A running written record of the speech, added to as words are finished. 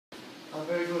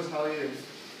how are you?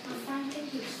 I'm fine,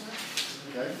 thank you, sir.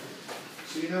 Okay.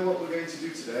 So you know what we're going to do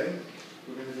today?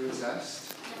 We're going to do a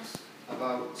test Yes.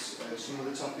 about some of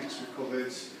the topics we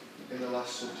covered in the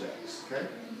last subjects, okay?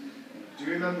 Do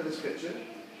you remember this picture?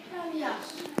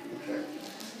 Yes. Okay.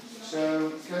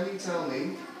 So, can you tell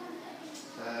me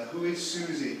who is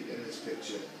Susie in this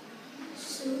picture?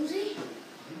 Susie?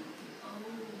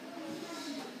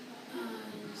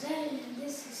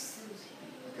 This is Susie.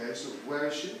 Okay, so where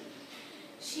is she?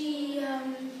 She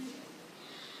on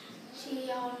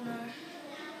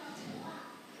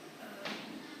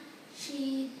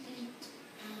she did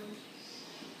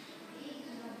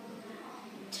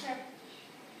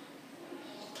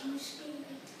can you speak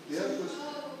it? Yeah, of course.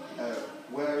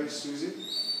 Where is Susie?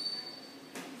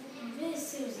 This is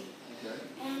Susie. Okay.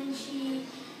 And she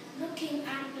looking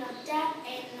at the dad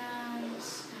and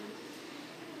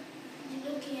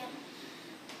looking at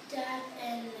dad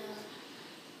and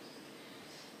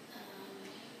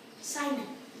Simon.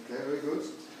 Okay, very good.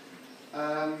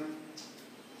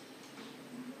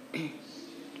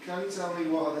 Can you tell me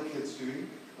what are the kids doing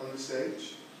on the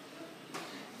stage?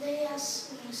 They are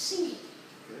singing.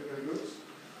 Okay, very good.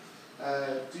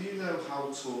 Do you know how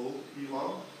tall you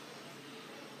are?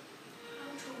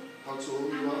 How tall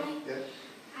you are? Yeah.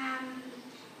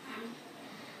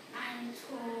 I'm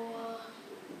for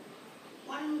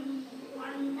 1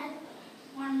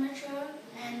 meter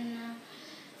and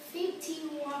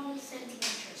 51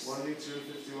 centimeters. 1 meter and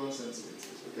 51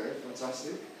 centimeters. Okay,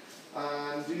 fantastic.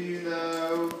 And do you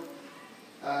know?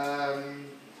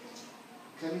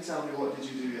 Can you tell me what did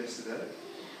you do yesterday?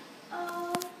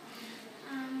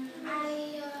 I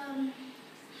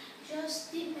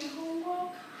just did my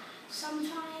homework.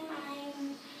 Sometime I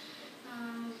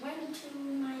went to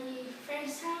my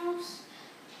friend's house.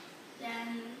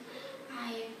 Then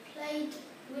I played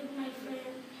with my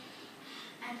friend.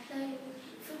 I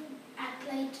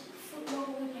played football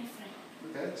with my friend.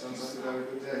 Okay, sounds like a very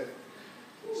good day.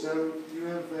 So you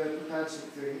have prepared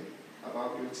something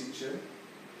about your teacher,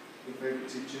 your favourite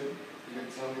teacher. You can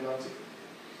tell me about it.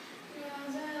 Yeah,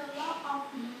 there are a lot of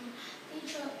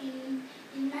teachers in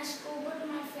my school, but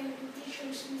my favorite teacher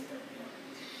is Mr. Bách.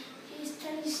 He is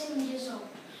 27 years old.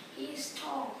 He is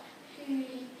tall. He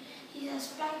has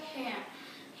black hair.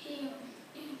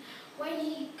 When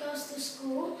he goes to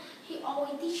school, he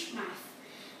always teach math.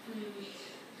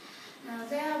 Now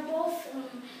they are both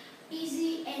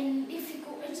easy and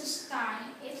difficult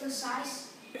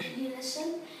exercise in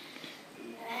lesson,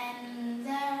 and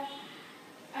there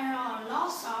are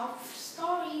lots of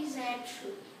stories that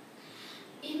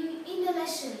in the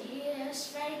lesson he is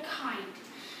very kind.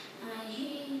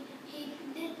 He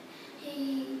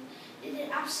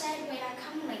didn't upset when I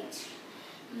come late.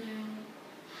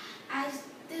 I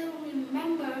still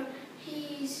remember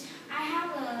I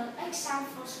have an exam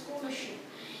for scholarship.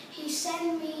 He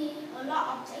sent me a lot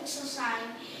of exercise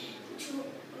to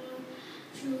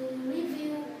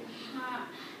review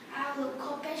our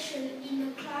cooperation in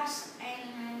the class,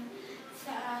 and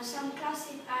some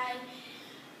classes I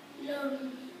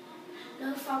learn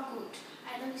for good. I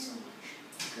learned so much.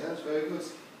 Yeah, that's very good.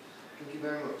 Thank you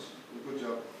very much. Good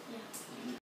job. Yeah.